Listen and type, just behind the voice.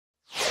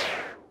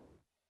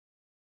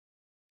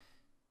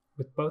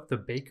With both the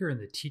baker and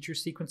the teacher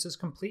sequences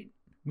complete,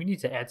 we need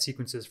to add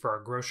sequences for our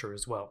grocer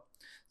as well.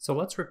 So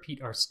let's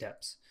repeat our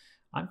steps.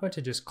 I'm going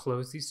to just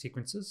close these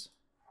sequences.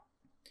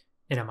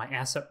 And in my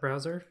asset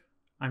browser,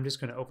 I'm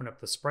just going to open up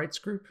the sprites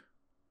group,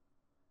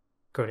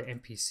 go to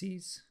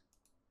NPCs,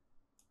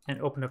 and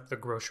open up the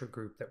grocer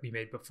group that we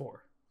made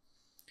before.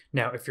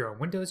 Now, if you're on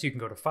Windows, you can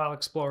go to File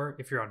Explorer.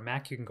 If you're on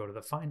Mac, you can go to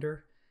the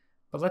Finder.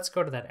 But let's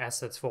go to that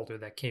assets folder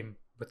that came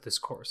with this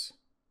course.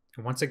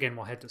 And once again,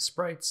 we'll head to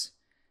sprites,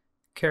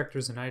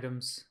 characters and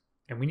items,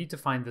 and we need to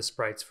find the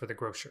sprites for the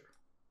grocer.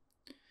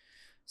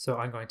 So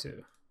I'm going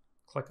to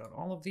click on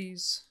all of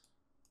these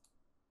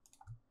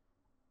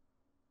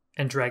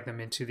and drag them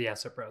into the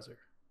asset browser.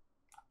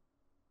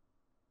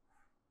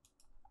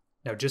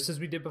 Now, just as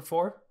we did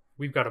before,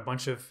 we've got a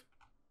bunch of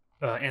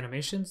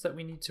animations that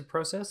we need to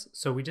process.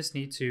 So we just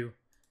need to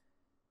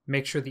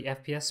make sure the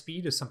FPS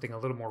speed is something a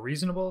little more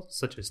reasonable,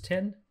 such as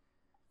 10.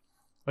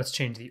 Let's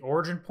change the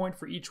origin point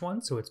for each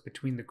one so it's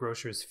between the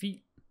grocer's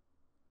feet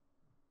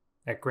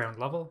at ground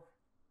level.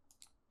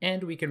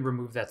 And we can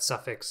remove that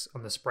suffix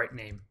on the sprite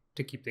name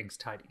to keep things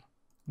tidy.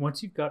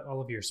 Once you've got all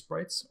of your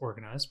sprites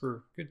organized, we're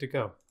good to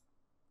go.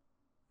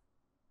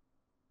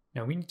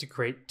 Now we need to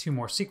create 2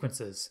 more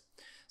sequences.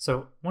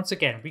 So once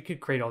again, we could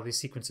create all these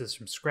sequences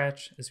from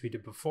scratch as we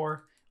did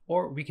before,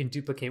 or we can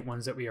duplicate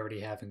ones that we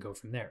already have and go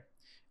from there.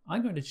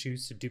 I'm going to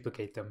choose to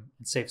duplicate them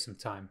and save some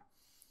time.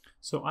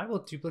 So I will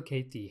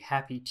duplicate the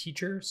happy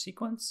teacher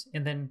sequence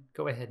and then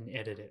go ahead and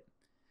edit it.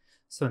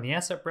 So in the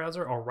asset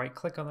browser, I'll right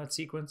click on that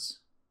sequence,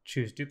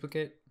 choose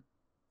duplicate,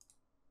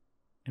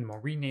 and we'll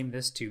rename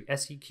this to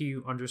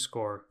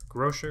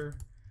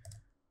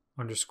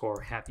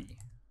seq_grocer_happy.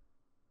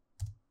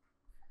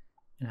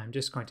 And I'm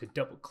just going to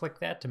double click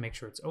that to make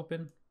sure it's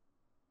open.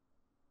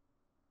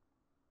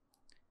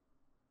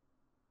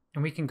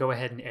 And we can go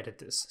ahead and edit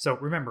this. So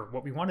remember,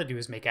 what we want to do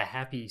is make a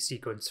happy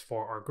sequence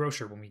for our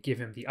grocer when we give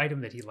him the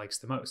item that he likes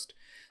the most.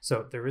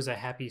 So there is a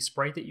happy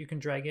sprite that you can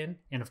drag in.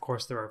 And of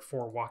course, there are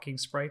 4 walking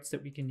sprites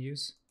that we can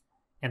use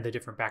and the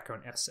different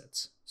background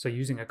assets. So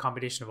using a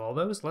combination of all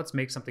those, let's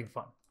make something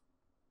fun.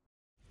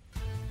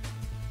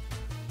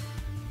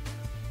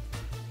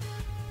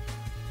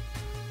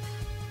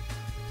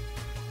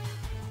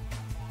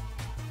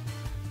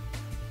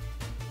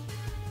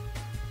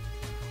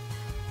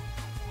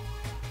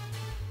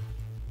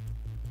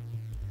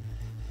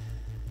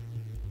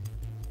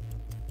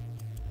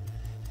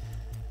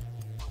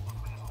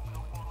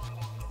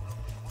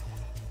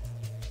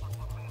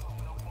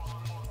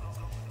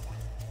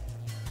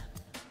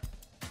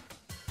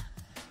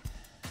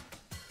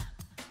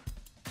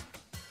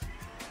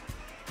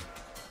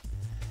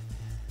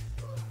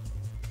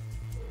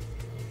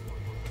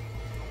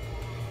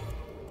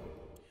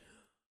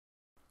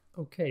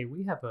 Okay,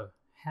 we have a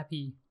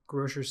happy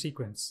grocer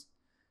sequence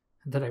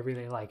that I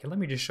really like. And let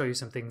me just show you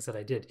some things that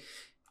I did.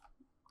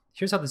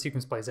 Here's how the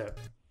sequence plays out.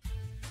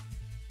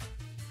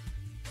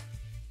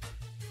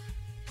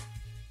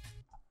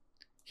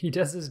 He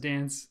does his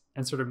dance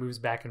and sort of moves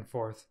back and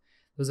forth.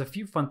 There's a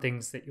few fun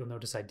things that you'll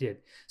notice I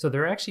did. So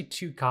there are actually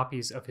 2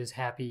 copies of his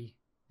happy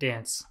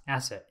dance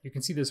asset. You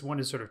can see this one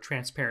is sort of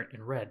transparent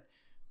in red.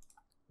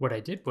 What I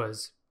did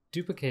was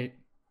duplicate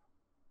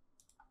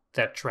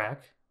that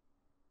track,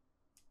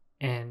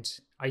 and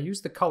I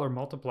used the color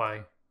multiply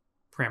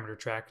parameter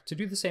track to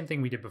do the same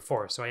thing we did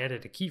before. So I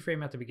added a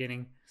keyframe at the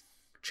beginning,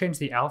 changed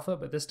the alpha,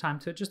 but this time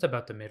to just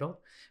about the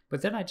middle.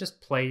 But then I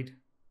just played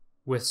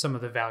with some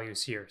of the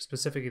values here,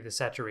 specifically the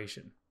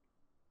saturation.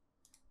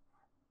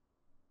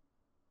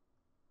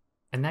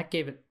 And that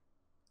gave it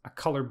a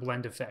color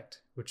blend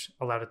effect, which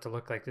allowed it to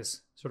look like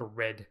this sort of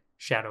red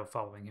shadow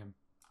following him.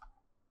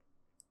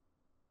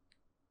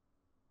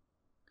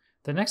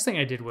 The next thing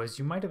I did was,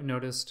 you might have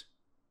noticed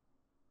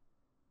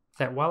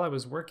that while I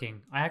was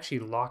working, I actually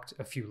locked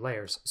a few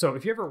layers. So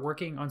if you're ever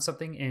working on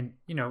something and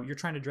you're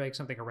trying to drag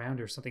something around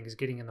or something is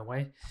getting in the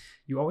way,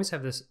 you always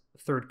have this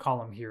 3rd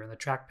column here in the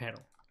track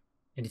panel.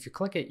 And if you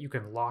click it, you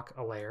can lock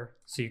a layer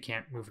so you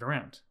can't move it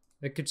around.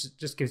 It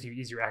just gives you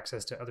easier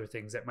access to other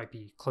things that might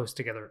be close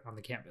together on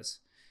the canvas.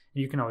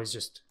 And you can always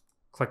just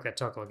click that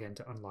toggle again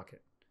to unlock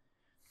it.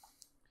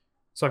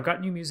 So I've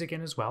got new music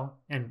in as well.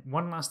 And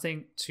one last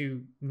thing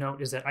to note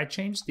is that I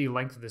changed the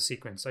length of the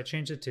sequence. I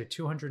changed it to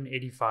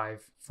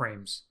 285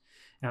 frames.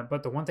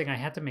 But the one thing I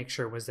had to make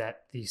sure was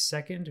that the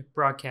second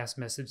broadcast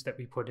message that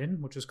we put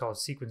in, which was called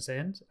sequence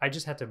end, I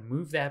just had to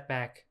move that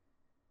back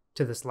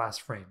to this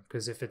last frame.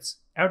 Because if it's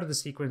out of the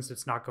sequence,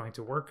 it's not going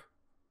to work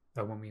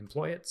when we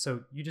employ it.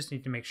 So you just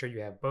need to make sure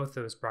you have both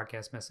those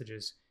broadcast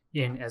messages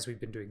in, as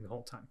we've been doing the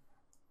whole time.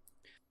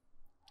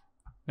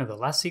 Now the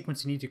last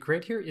sequence you need to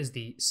create here is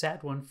the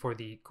sad one for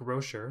the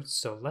grocer.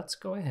 So let's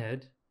go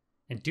ahead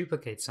and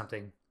duplicate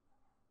something.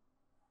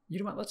 You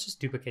know what, let's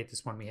just duplicate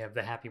this one we have,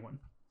 the happy one.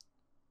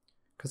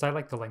 Because I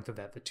like the length of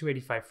that, the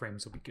 285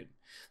 frames will be good.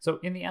 So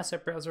in the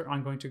asset browser,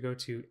 I'm going to go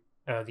to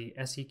the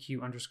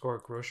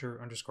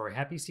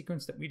seq_grocer_happy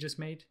sequence that we just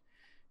made.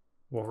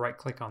 We'll right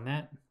click on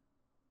that,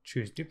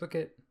 choose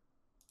duplicate,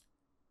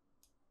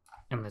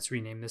 and let's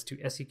rename this to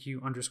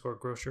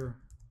seq_grocer_happy.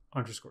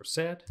 underscore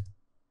sad,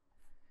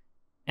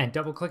 and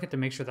double click it to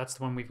make sure that's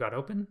the one we've got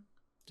open.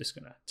 Just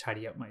gonna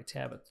tidy up my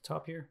tab at the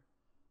top here.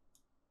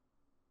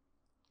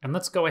 And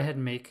let's go ahead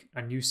and make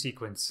a new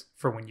sequence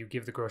for when you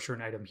give the grocer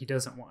an item he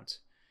doesn't want.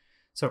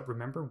 So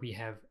remember, we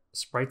have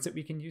sprites that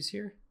we can use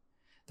here.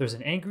 There's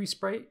an angry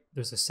sprite,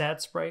 there's a sad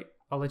sprite.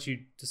 I'll let you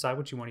decide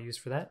what you want to use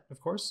for that, of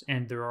course.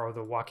 And there are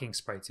the walking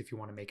sprites if you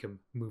want to make him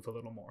move a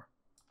little more.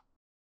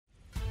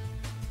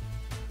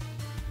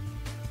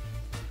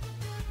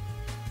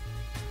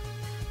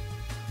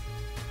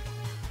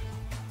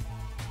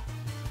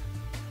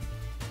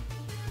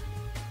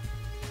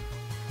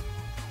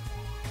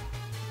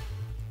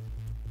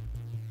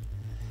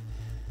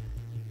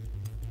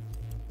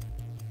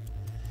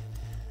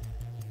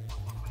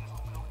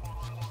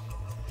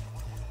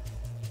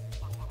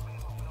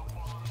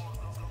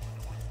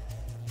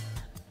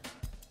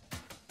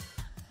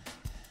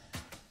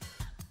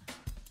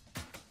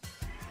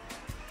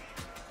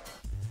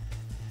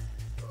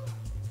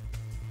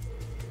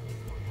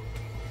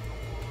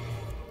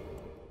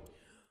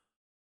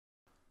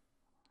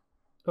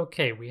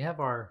 Okay, we have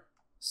our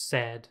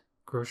sad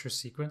grocer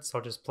sequence.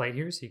 I'll just play it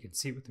here so you can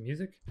see it with the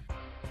music.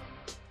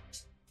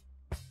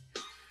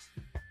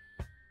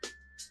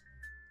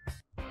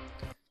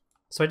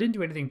 So I didn't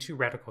do anything too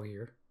radical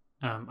here.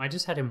 I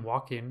just had him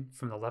walk in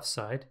from the left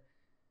side,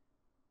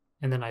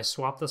 and then I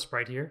swapped the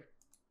sprite here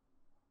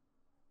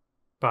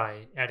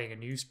by adding a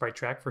new sprite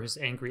track for his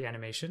angry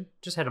animation.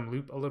 Just had him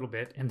loop a little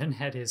bit, and then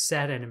had his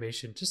sad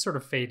animation just sort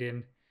of fade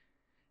in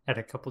at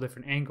a couple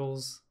different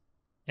angles,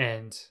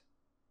 and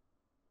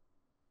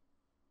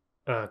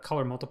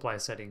color multiply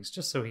settings,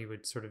 just so he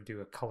would sort of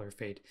do a color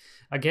fade.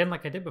 Again,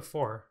 like I did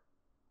before,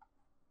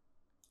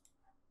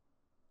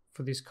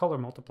 for these color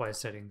multiply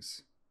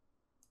settings,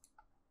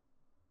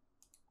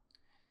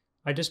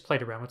 I just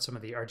played around with some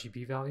of the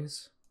RGB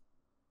values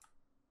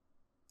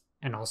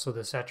and also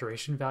the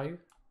saturation value,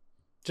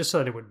 just so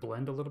that it would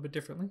blend a little bit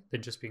differently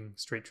than just being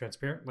straight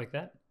transparent like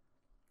that,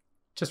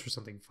 just for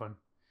something fun.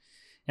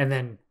 And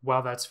then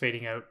while that's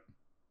fading out,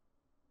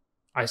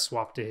 I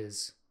swapped to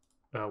his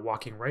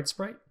walking right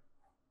sprite,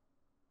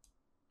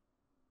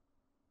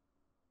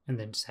 and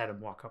then just had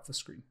him walk off the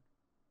screen.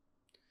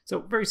 So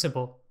very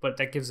simple, but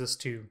that gives us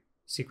two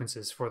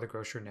sequences for the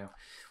grocer now.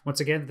 Once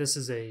again, this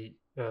is a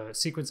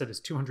sequence that is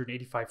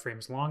 285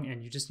 frames long,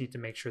 and you just need to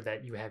make sure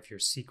that you have your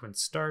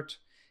sequence start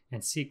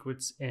and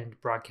sequence and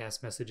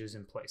broadcast messages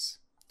in place.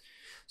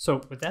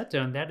 So with that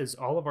done, that is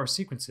all of our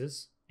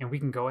sequences, and we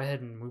can go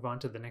ahead and move on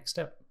to the next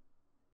step.